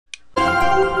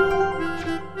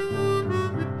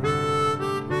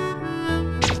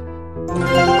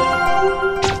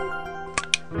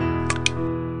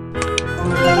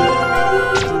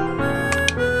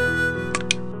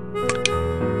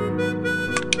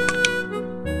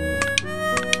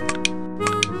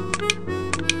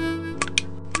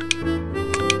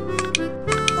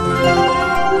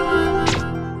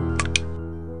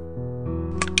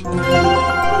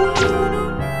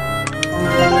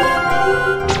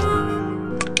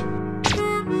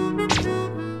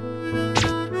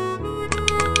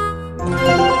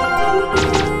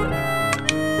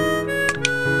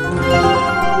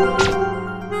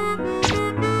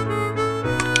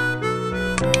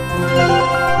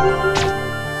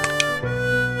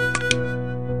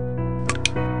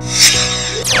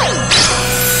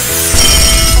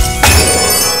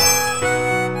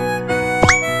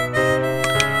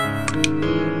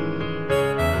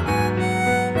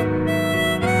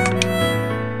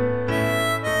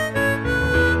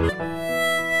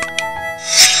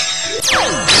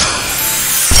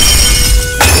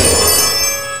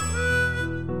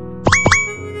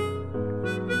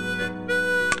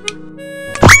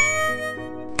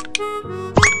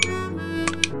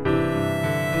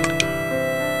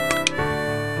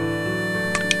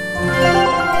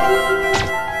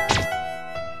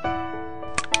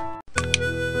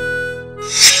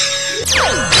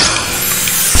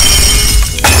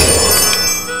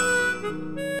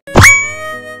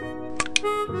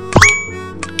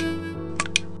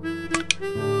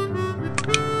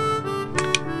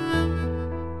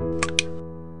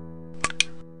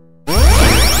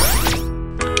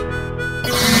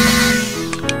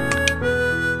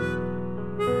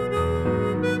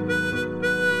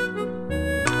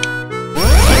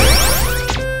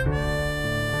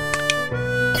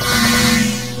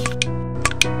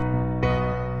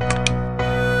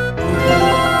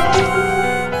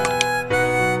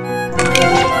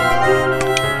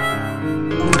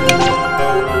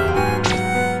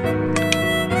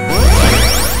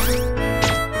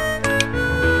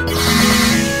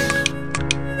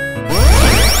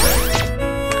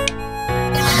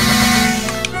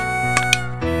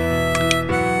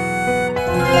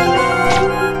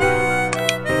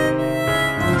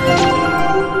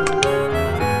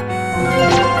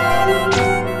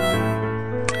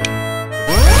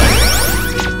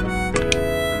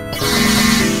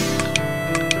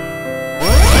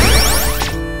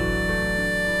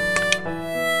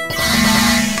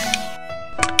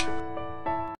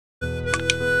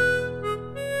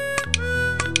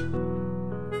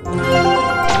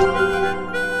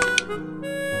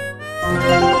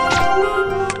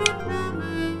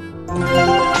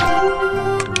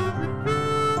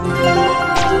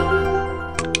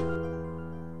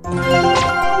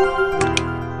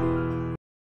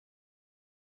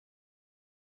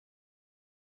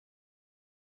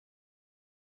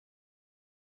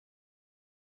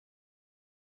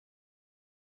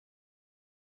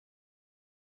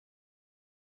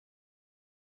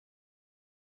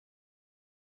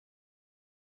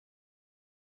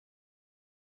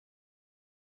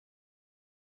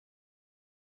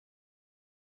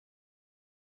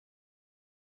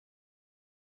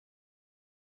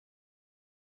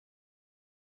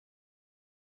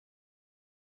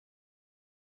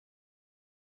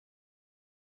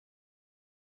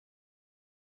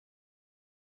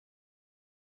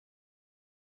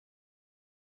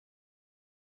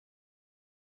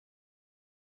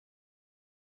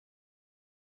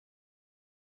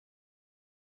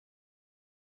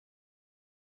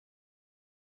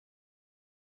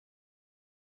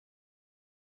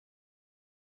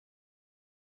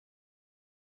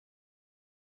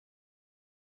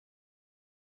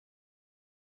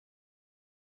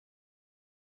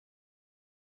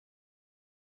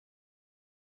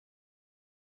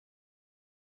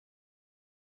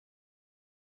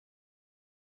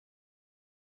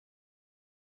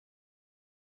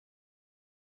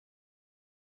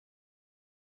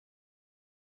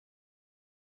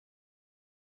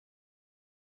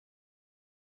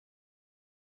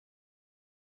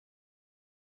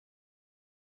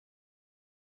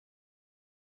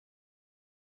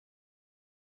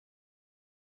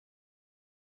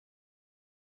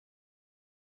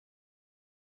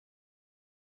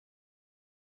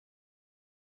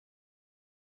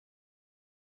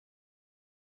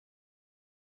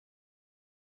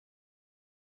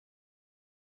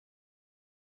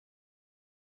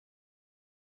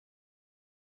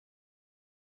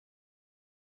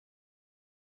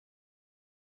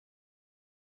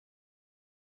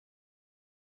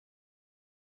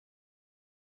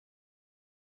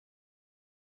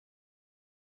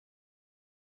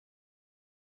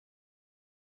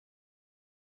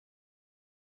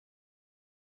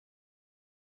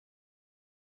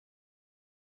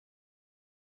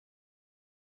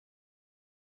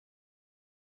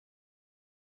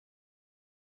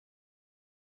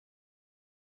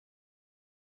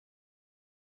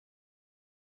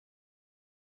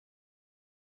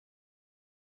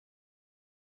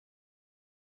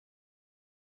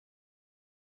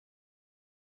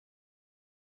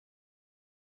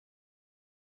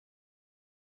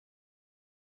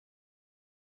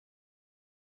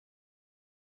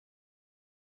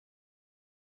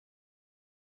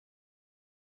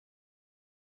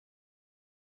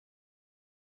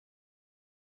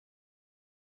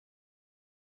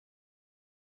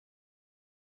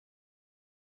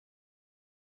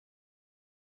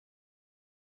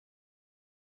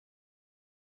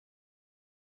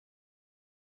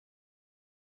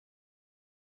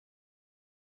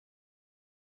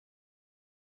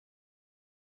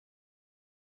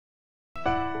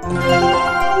平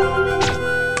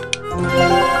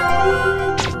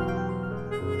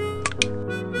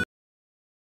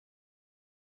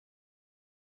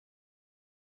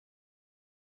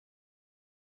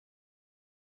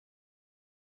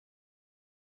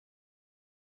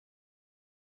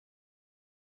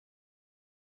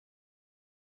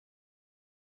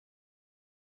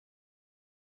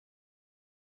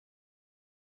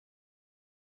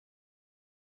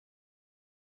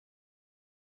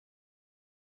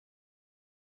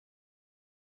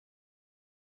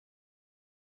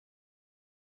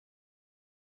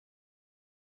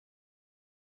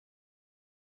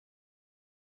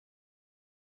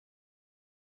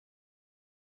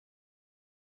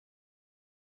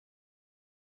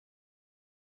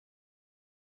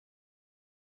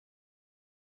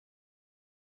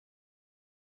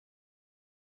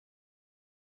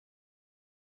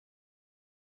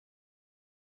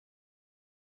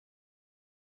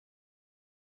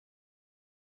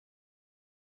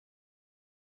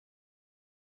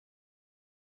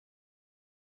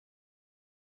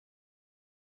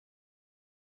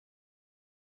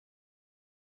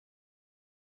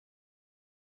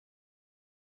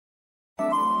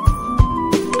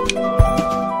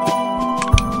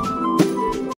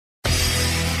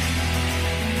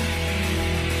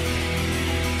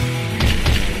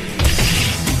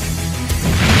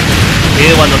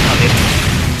和のため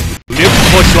武力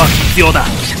行使は必要だ。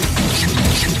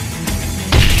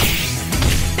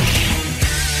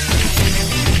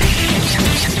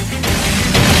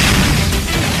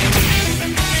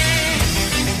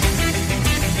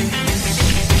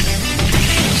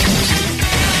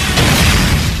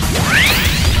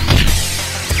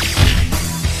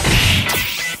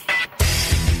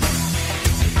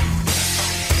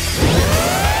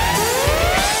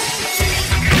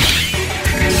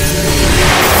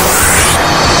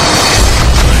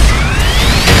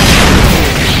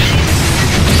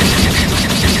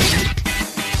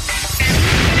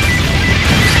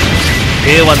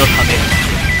平和のため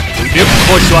武力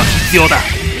行使は必要だ。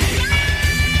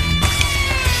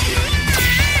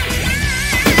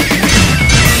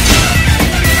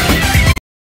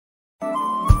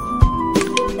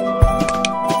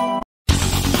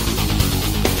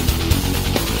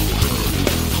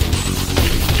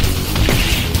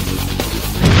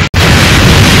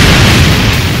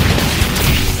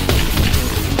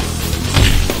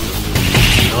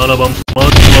ならばまず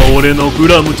は俺のグ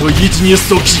ラムとイジニ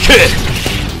スを聞け。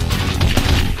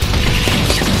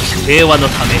平和の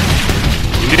ため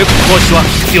武力行使は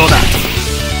必要だ。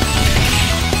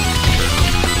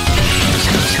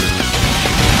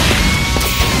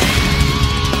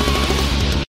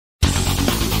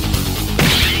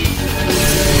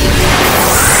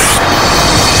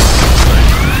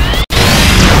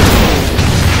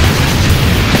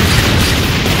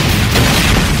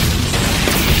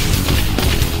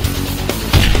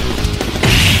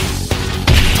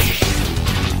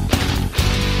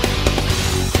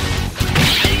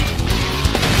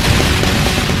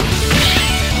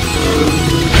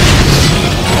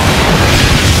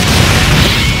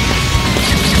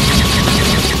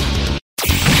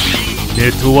ネ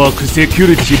ットワークセキュ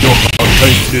リティを破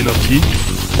壊するのき。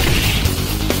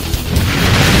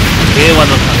平和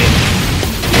のため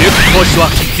武力行使は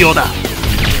必要だ。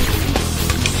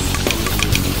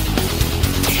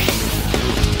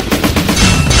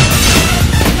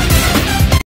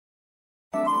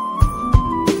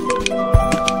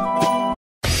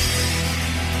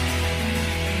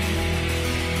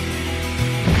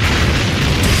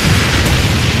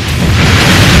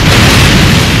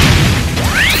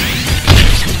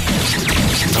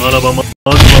ならばまず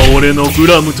は俺のグ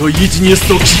ラムとイジニ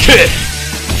スを聞け。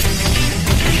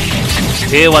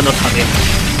平和のため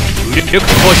武力行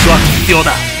使は必要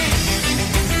だ。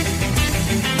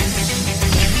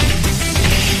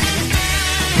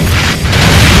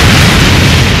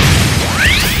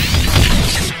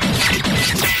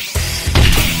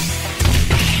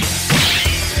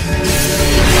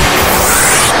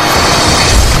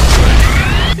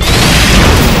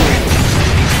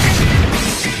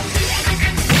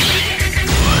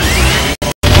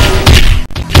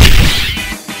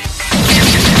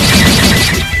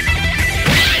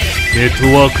ネット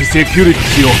ワークセキュリテ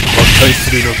ィを破壊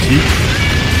するのき。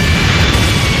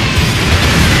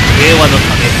平和のた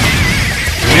め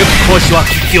武力行使は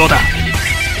必要だ。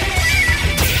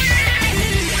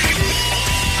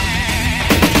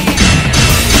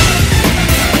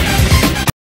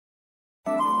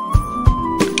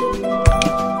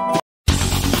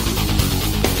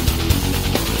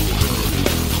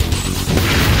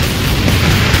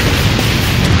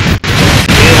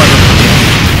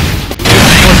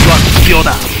必要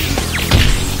だ。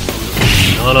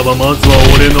ならばまずは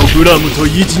俺のグラムとイ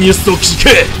ジニスと聞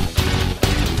け。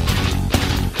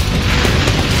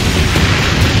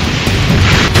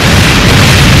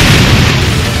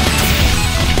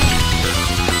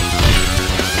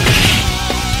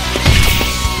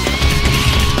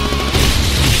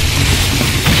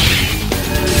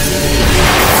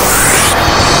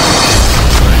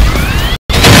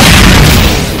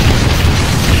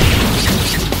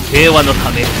平和のた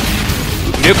め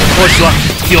武力行使は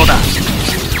必要だ。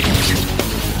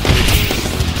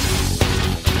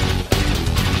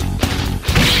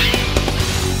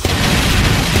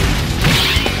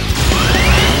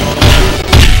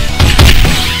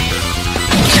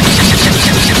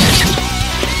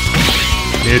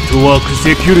ネットワーク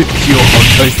セキュリティを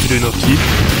破壊するのき。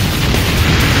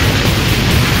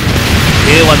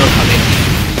平和のため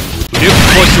武力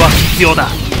行使は必要だ。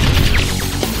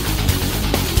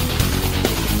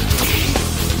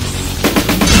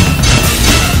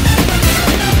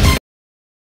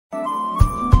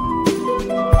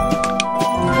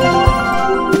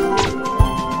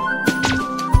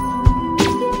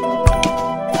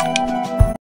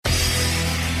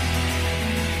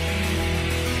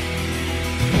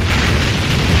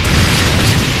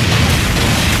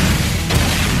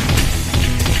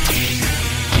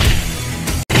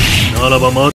なら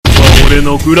ばまずは俺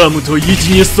のグラムとイ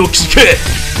ジニスと聞け。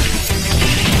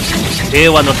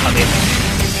平和のため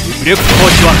武力行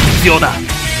使は必要だ。平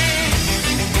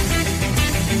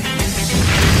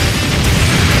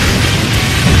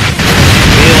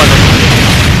和のため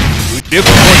武力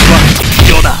行使は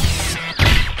必要だ。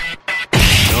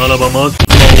ならばまず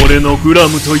は俺のグラ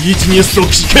ムとイジニスと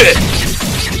聞け。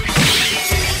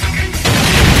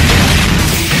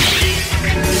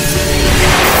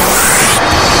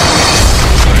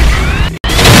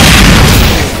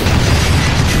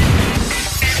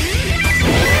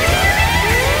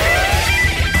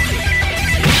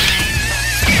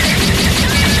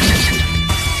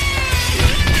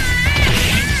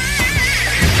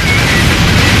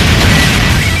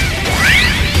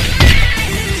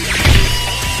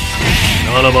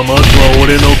ならばまずは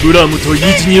俺のグラムとイ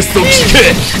ジニスと聞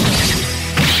け。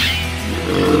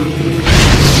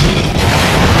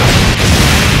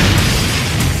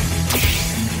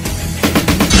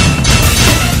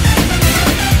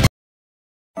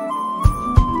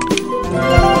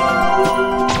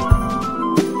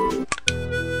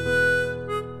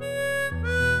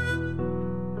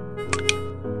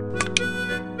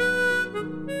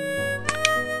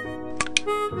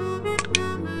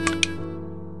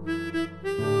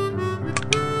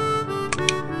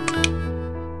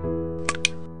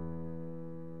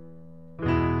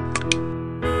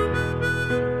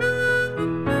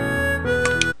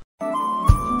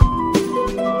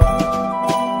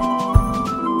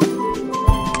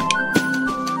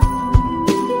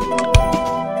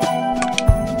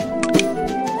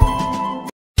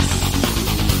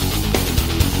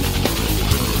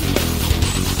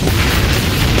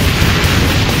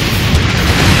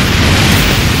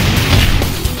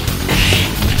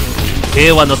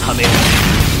平和のため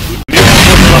武力行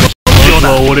使はま必要だ。ず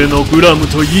は俺のグラム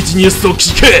とイジニスと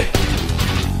聞け。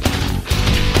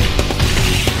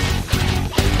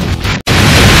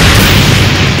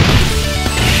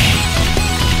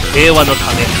平和の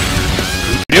ため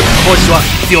武力行使は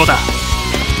必要だ。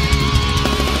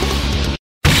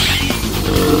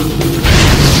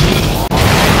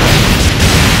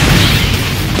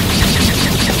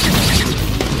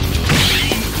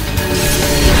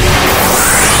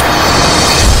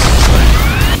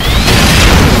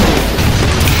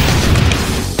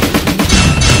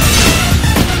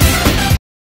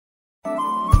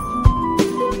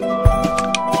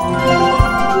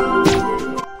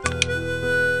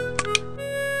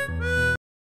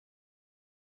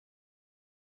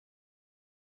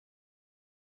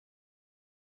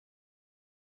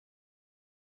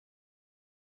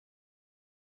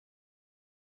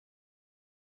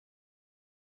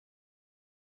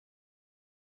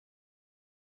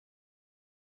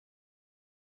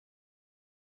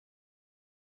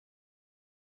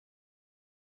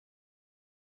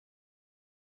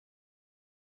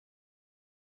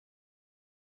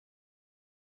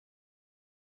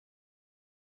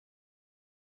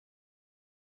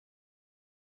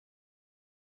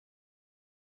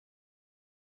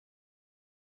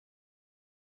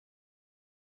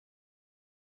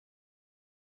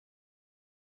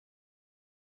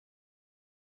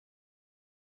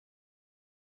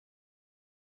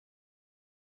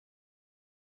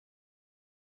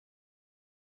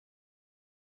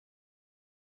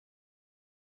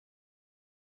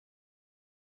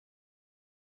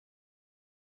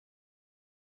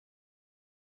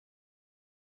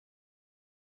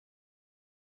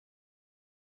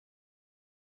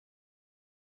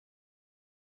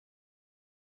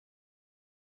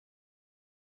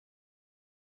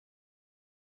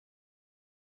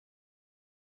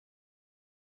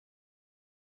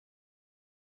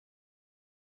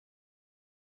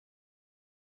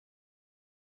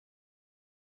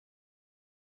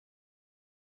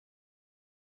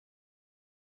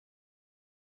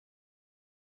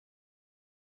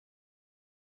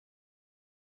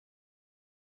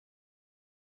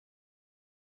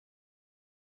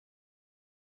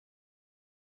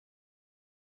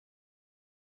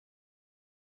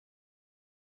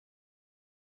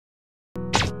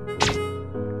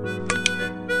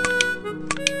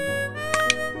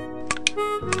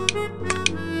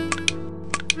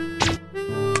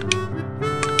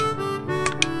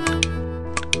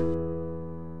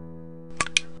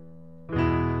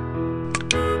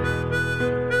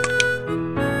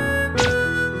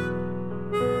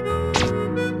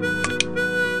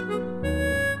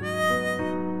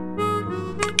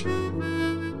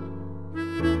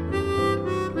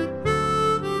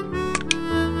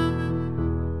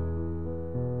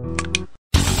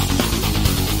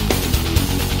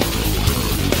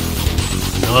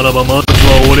ならばまず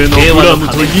は俺のグラム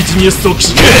とイジニスを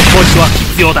聞け。武力行使は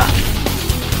必要だ。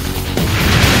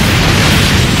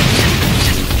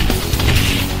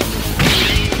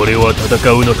俺は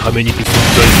戦うのために存在す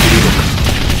るのか。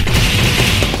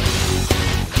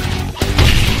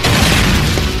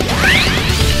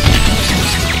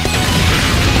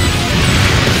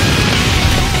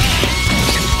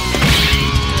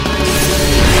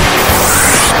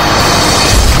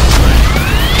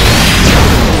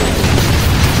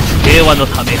平和の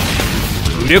ため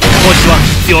武力行使は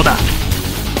必要だ。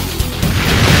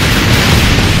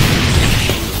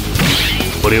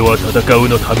俺は戦う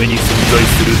のために存在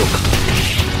するのか。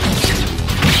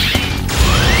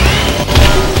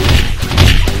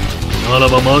なら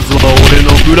ばまずは俺の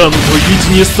グラムとイ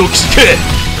ジニスを聞け。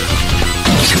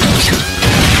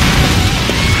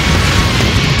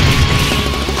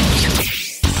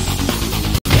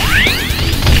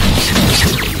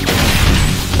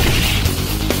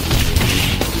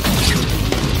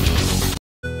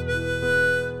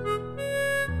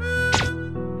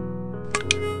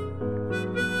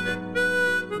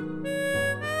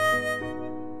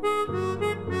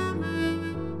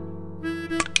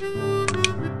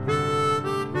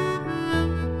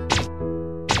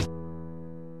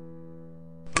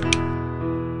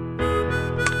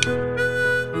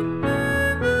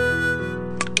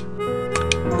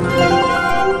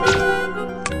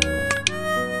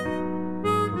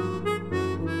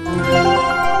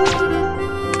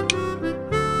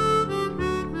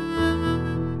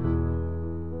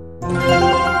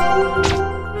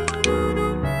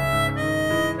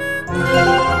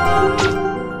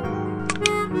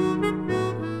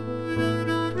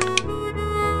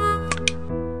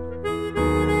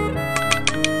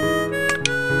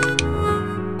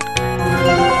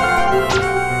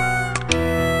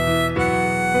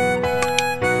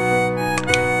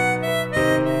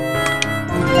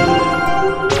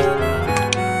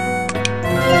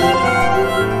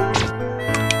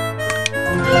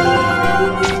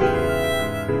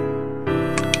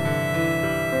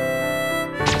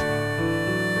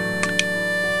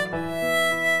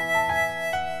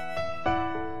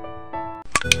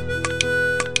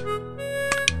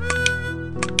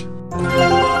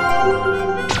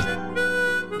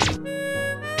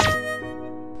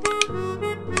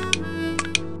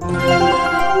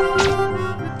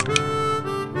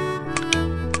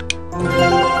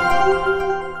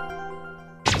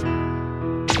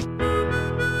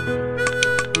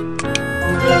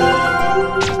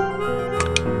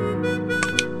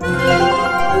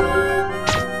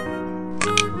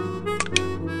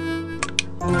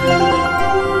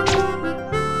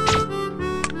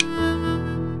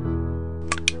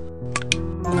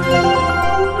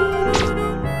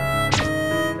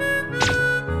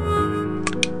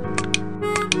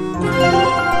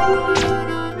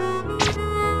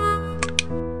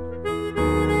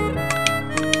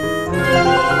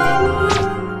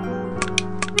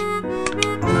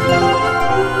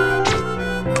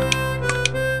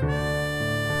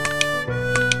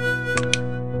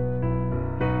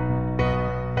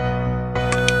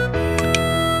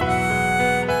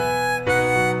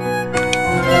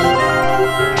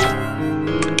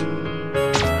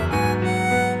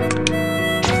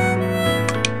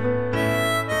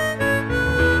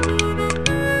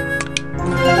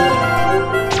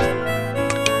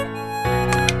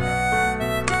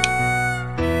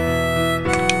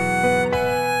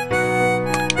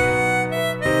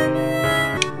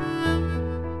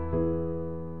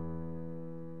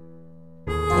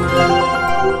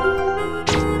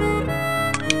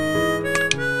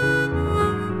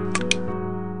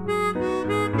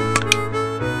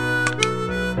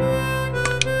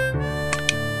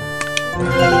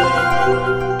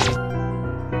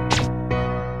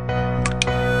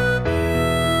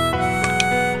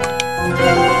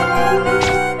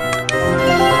you